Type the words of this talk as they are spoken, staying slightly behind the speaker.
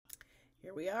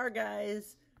Here we are,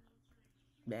 guys.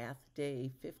 Math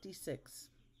Day 56.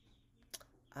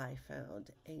 I found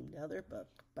another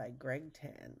book by Greg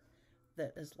Tang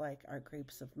that is like our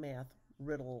Grapes of Math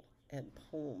riddle and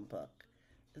poem book.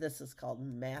 This is called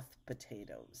Math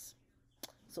Potatoes.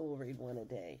 So we'll read one a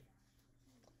day.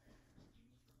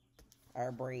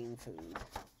 Our brain food.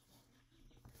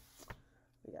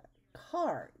 We got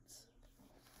cards.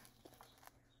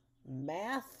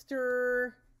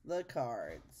 Master the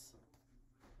cards.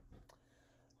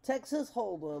 Texas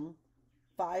Hold'em,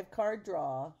 5-card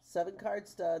draw, 7-card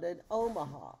stud, and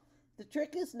Omaha. The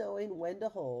trick is knowing when to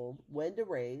hold, when to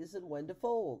raise, and when to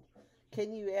fold.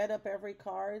 Can you add up every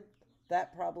card?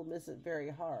 That problem isn't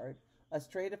very hard. A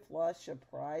straight, a flush, a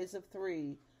prize of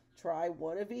 3. Try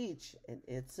one of each, and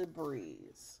it's a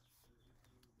breeze.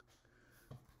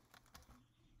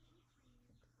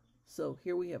 So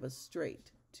here we have a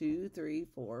straight. 2, 3,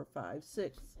 4, 5,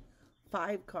 6.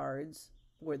 5 cards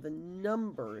where the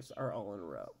numbers are all in a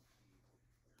row.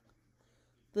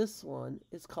 This one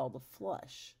is called a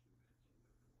flush.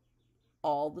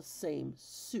 All the same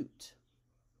suit.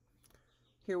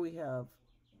 Here we have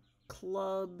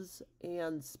clubs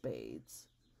and spades.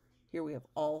 Here we have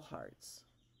all hearts.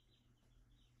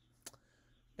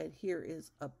 And here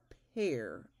is a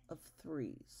pair of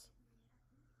 3s.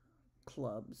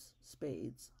 Clubs,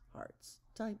 spades, hearts,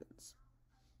 diamonds.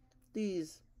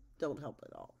 These don't help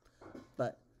at all.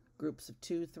 But groups of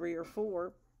 2, 3, or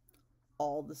 4,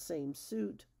 all the same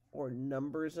suit or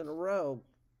numbers in a row,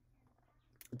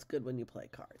 it's good when you play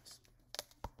cards.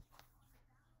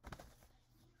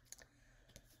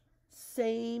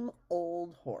 Same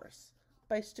Old Horse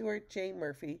by Stuart J.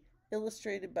 Murphy,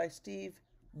 illustrated by Steve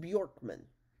Bjorkman.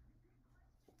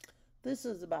 This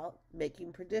is about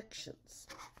making predictions.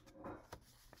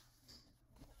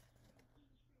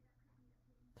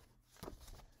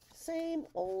 Same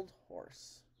old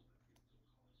horse.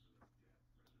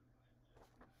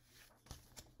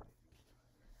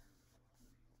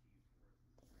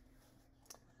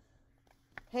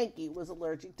 Hanky was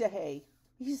allergic to hay.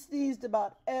 He sneezed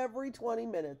about every 20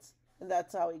 minutes, and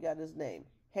that's how he got his name,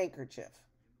 Handkerchief.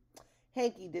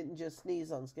 Hanky didn't just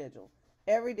sneeze on schedule.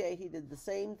 Every day he did the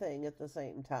same thing at the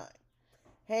same time.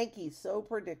 Hanky's so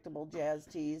predictable, Jazz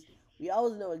teased. We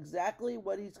always know exactly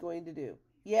what he's going to do.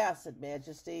 Yeah, said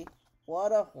Majesty.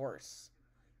 What a horse.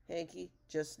 Hanky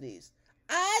just sneezed.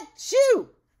 Achoo!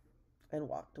 And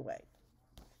walked away.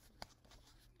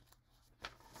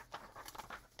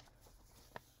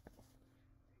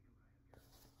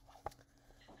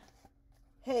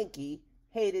 Hanky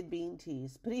hated being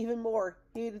teased, but even more,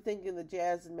 he hated thinking that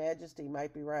Jazz and Majesty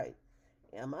might be right.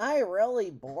 Am I really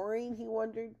boring, he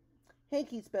wondered.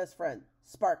 Hanky's best friend,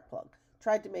 Sparkplug,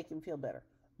 tried to make him feel better.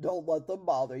 Don't let them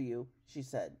bother you, she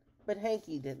said. But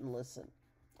Hanky didn't listen.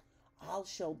 I'll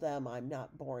show them I'm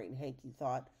not boring, Hanky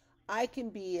thought. I can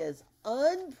be as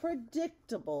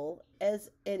unpredictable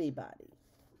as anybody.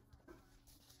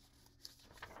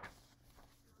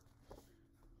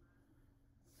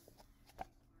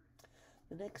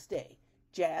 The next day,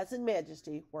 Jazz and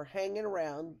Majesty were hanging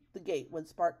around the gate when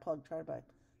Sparkplug tried by.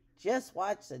 Just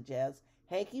watch, said Jazz.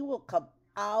 Hanky will come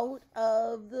out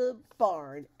of the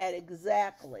barn at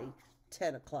exactly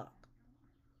 10 o'clock.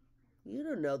 You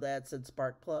don't know that, said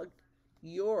Sparkplug.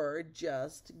 You're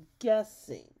just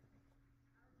guessing.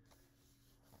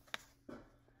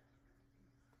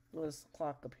 What's the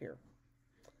clock up here?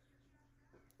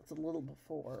 It's a little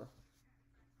before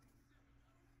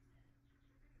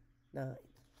 9.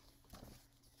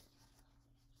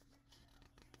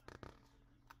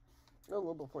 A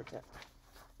little before 10.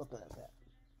 Looking at that.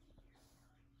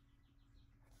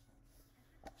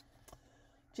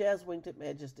 Jazz winked at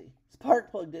Majesty.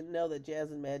 Sparkplug didn't know that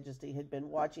Jazz and Majesty had been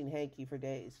watching Hanky for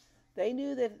days. They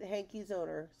knew that Hanky's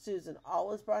owner, Susan,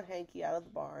 always brought Hanky out of the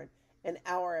barn an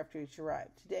hour after each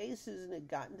arrived. Today, Susan had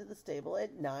gotten to the stable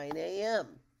at 9 a.m.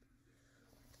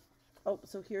 Oh,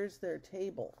 so here's their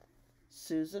table.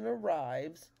 Susan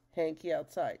arrives, Hanky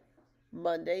outside.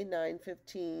 Monday,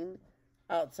 9:15,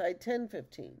 outside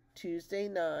 10:15. Tuesday,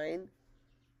 9,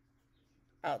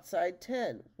 outside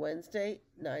 10. Wednesday,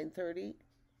 9:30,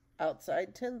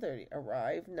 outside 10:30.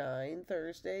 Arrive 9.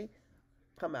 Thursday,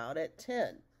 come out at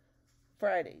 10.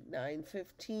 Friday,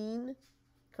 9:15,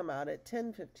 come out at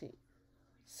 10:15.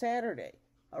 Saturday,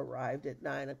 arrived at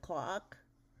 9 o'clock.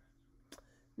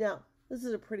 Now, this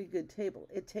is a pretty good table.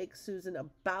 It takes Susan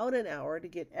about an hour to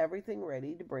get everything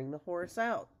ready to bring the horse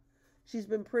out. She's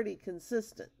been pretty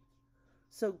consistent.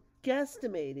 So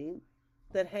guesstimating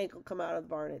that Hank will come out of the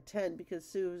barn at 10 because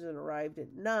Susan arrived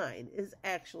at 9 is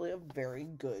actually a very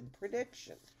good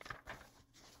prediction.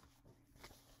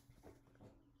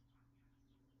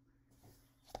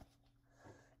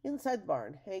 Inside the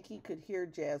barn, Hanky could hear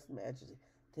Jazz and Majesty.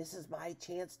 This is my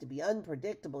chance to be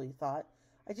unpredictable, he thought.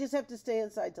 I just have to stay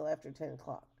inside till after 10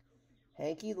 o'clock.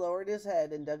 Hanky lowered his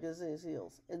head and dug in his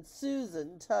heels, and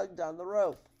Susan tugged on the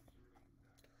rope.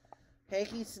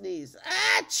 Hanky sneezed.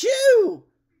 Achoo!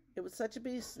 It was such a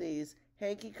beast sneeze,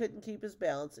 Hanky couldn't keep his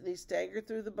balance, and he staggered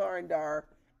through the barn door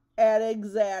at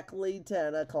exactly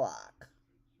 10 o'clock.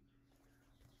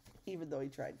 Even though he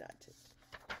tried not to.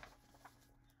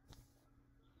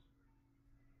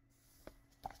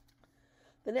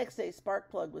 The next day,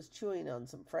 Sparkplug was chewing on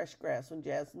some fresh grass when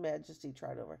Jazz and Majesty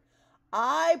trotted over.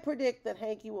 I predict that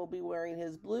Hanky will be wearing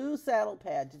his blue saddle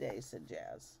pad today, said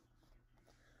Jazz.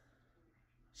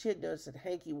 She had noticed that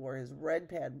Hanky wore his red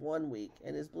pad one week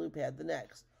and his blue pad the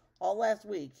next. All last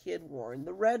week, he had worn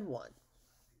the red one.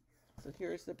 So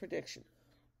here's the prediction.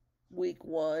 Week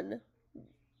 1,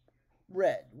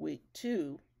 red. Week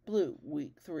 2, blue.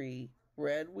 Week 3,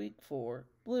 red. Week 4,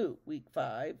 blue. Week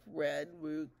 5, red.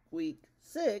 Week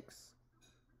 6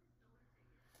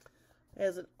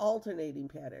 has an alternating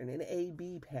pattern, an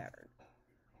A-B pattern.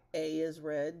 A is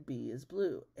red, B is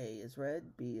blue. A is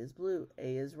red, B is blue.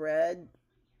 A is red.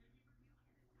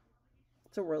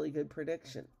 It's a really good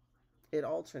prediction. It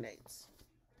alternates.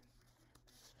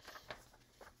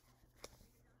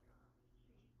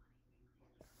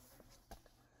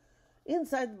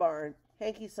 Inside the barn,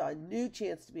 Hanky saw a new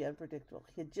chance to be unpredictable.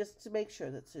 He had just to make sure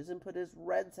that Susan put his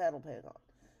red saddle pad on.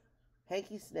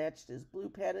 Hanky snatched his blue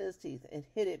pad in his teeth and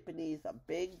hid it beneath a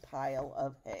big pile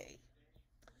of hay.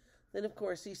 Then, of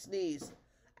course, he sneezed.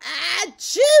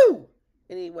 Achoo!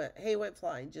 And hay went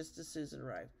flying just as Susan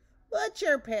arrived. What's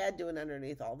your pad doing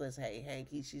underneath all this hay,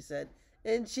 Hanky, she said.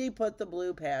 And she put the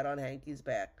blue pad on Hanky's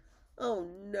back. Oh,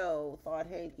 no, thought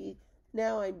Hanky.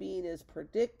 Now I'm being as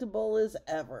predictable as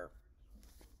ever.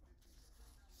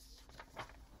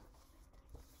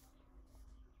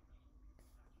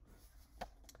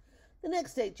 The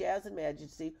next day, Jazz and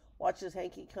Majesty watched as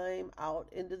Hanky came out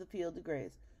into the field to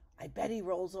graze. I bet he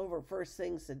rolls over first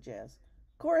thing, said Jazz.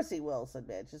 Of course he will, said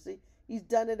Majesty. He's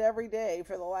done it every day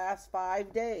for the last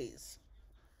 5 days.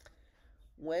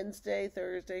 Wednesday,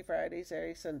 Thursday, Friday,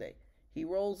 Saturday, Sunday. He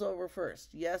rolls over first.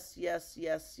 Yes, yes,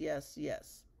 yes, yes,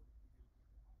 yes.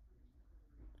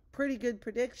 Pretty good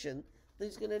prediction that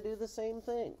he's going to do the same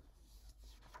thing.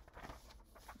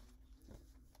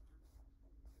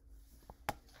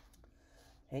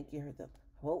 Hanky heard them.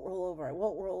 I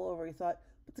won't roll over, he thought.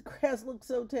 But the grass looked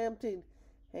so tempting.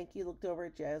 Hanky looked over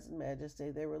at Jazz and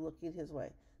Majesty. They were looking his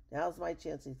way. Now's my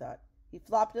chance, he thought. He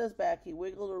flopped on his back. He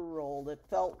wiggled and rolled. It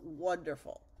felt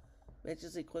wonderful.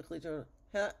 Majesty quickly turned.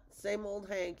 Same old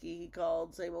Hanky, he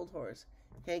called. Same old horse.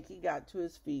 Hanky got to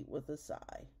his feet with a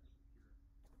sigh.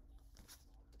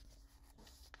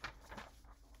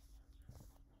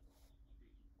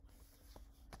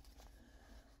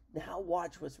 Now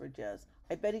watch, whispered Jazz.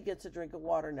 I bet he gets a drink of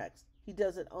water next. He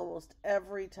does it almost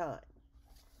every time.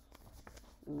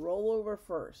 Roll over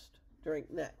first. Drink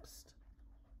next.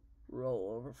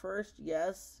 Roll over first.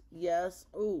 Yes. Yes.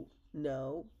 Ooh.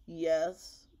 No.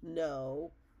 Yes.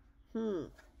 No.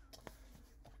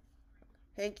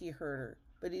 Hanky heard her,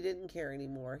 but he didn't care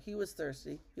anymore. He was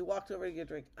thirsty. He walked over to get a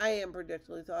drink. I am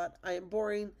predictable, he thought. I am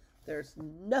boring. There's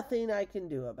nothing I can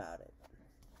do about it.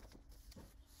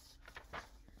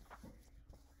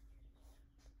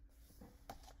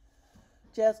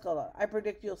 Jazz called out, I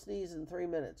predict you'll sneeze in 3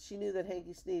 minutes. She knew that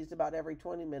Hanky sneezed about every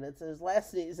 20 minutes, and his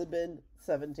last sneeze had been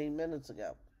 17 minutes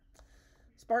ago.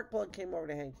 Sparkplug came over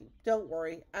to Hanky. Don't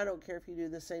worry, I don't care if you do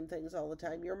the same things all the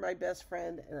time. You're my best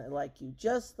friend, and I like you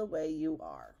just the way you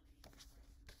are.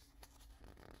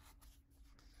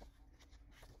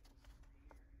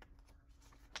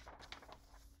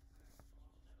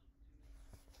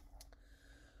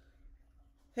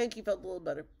 Hanky felt a little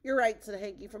better. You're right, said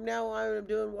Hanky. From now on, I'm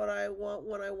doing what I want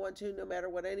when I want to, no matter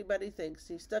what anybody thinks.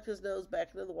 He stuck his nose back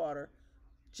into the water.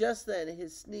 Just then,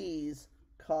 his sneeze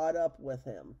caught up with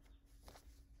him.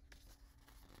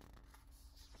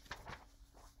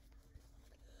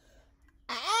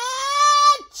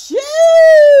 Achoo!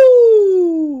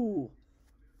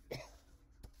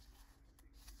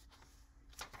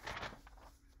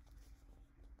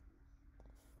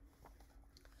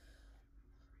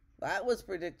 That was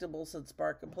predictable, said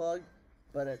Sparkplug,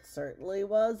 but it certainly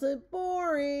wasn't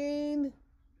boring.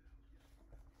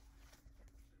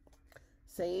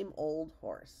 Same old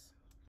horse.